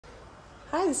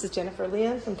Hi, this is Jennifer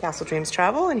Leon from Castle Dreams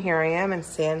Travel, and here I am in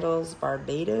Sandals,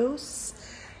 Barbados.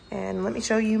 And let me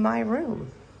show you my room.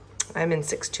 I'm in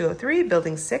 6203,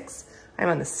 building 6. I'm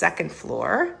on the 2nd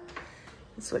floor.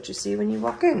 This is what you see when you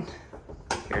walk in.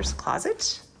 Here's the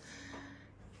closet.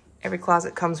 Every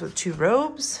closet comes with 2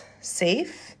 robes,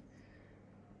 safe,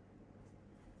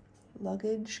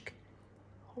 luggage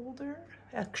holder,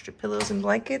 extra pillows and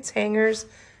blankets, hangers,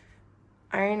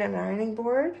 iron and ironing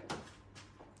board,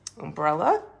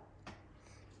 umbrella.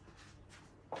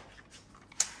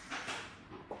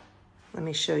 Let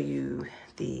me show you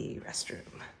the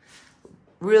restroom.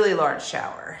 Really large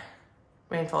shower.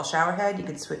 Rainfall shower head, you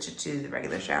can switch it to the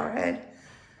regular shower head.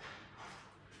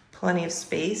 Plenty of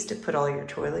space to put all your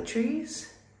toiletries.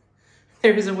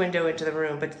 There is a window into the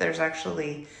room, but there's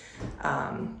actually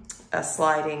a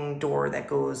sliding door that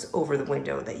goes over the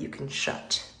window that you can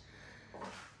shut.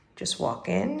 Just walk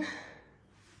in.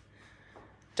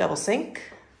 Double sink,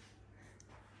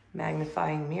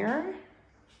 magnifying mirror.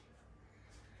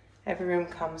 Every room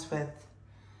comes with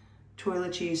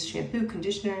toiletries, shampoo,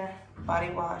 conditioner, body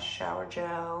wash, shower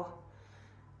gel,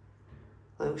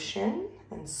 lotion,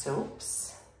 and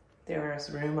soaps. There is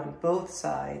room on both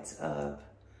sides of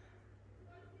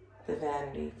the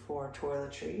vanity for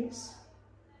toiletries.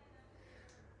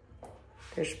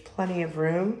 There's plenty of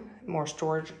room, more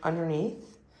storage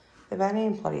underneath the vanity,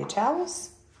 and plenty of towels.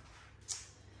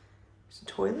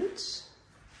 Toilets.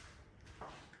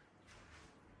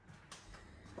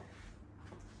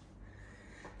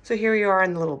 So here we are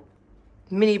in the little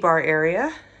mini bar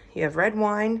area. You have red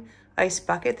wine, ice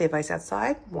bucket, they have ice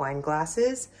outside, wine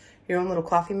glasses, your own little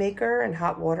coffee maker and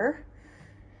hot water.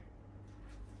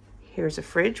 Here's a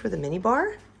fridge with a mini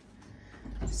bar.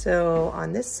 So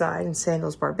on this side in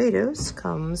Sandals, Barbados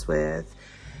comes with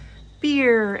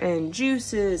beer and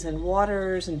juices and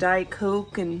waters and Diet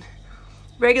Coke and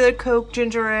regular Coke,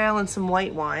 ginger ale, and some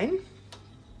white wine.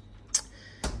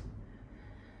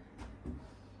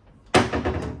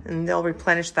 And they'll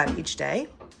replenish that each day.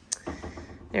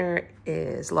 There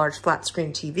is large flat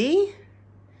screen TV,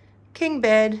 king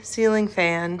bed, ceiling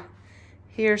fan.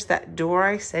 Here's that door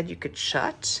I said you could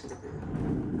shut.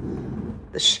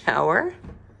 The shower.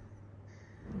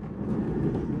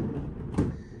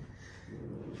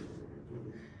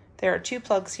 There are 2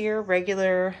 plugs here,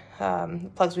 regular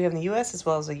plugs we have in the US as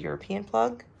well as a European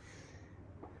plug.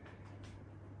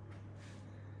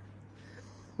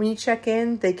 When you check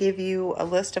in, they give you a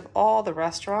list of all the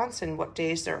restaurants and what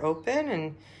days they're open,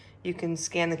 and you can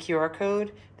scan the QR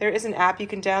code. There is an app you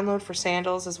can download for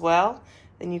Sandals as well,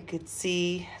 and you could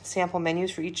see sample menus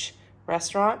for each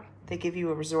restaurant. They give you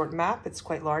a resort map. It's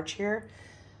quite large here.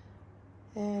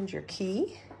 And your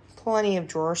key, plenty of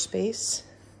drawer space.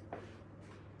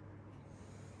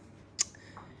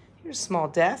 Here's a small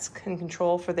desk and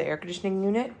control for the air conditioning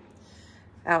unit.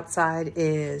 Outside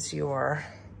is your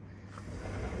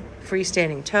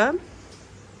freestanding tub.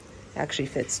 Actually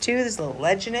fits 2. There's a little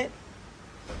ledge in it.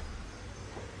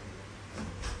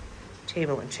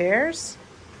 Table and chairs.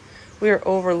 We are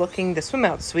overlooking the swim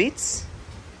out suites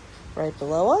right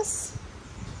below us.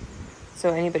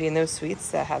 So anybody in those suites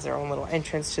that has their own little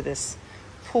entrance to this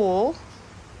pool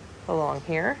along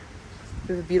here.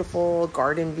 We have a beautiful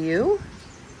garden view.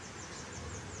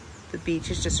 The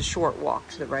beach is just a short walk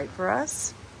to the right for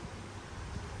us.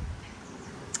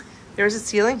 There's a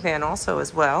ceiling fan also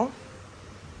as well.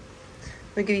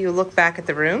 Let me give you a look back at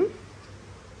the room.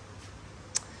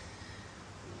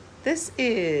 This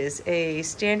is a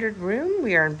standard room.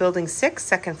 We are in building 6,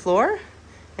 2nd floor,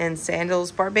 in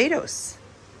Sandals, Barbados.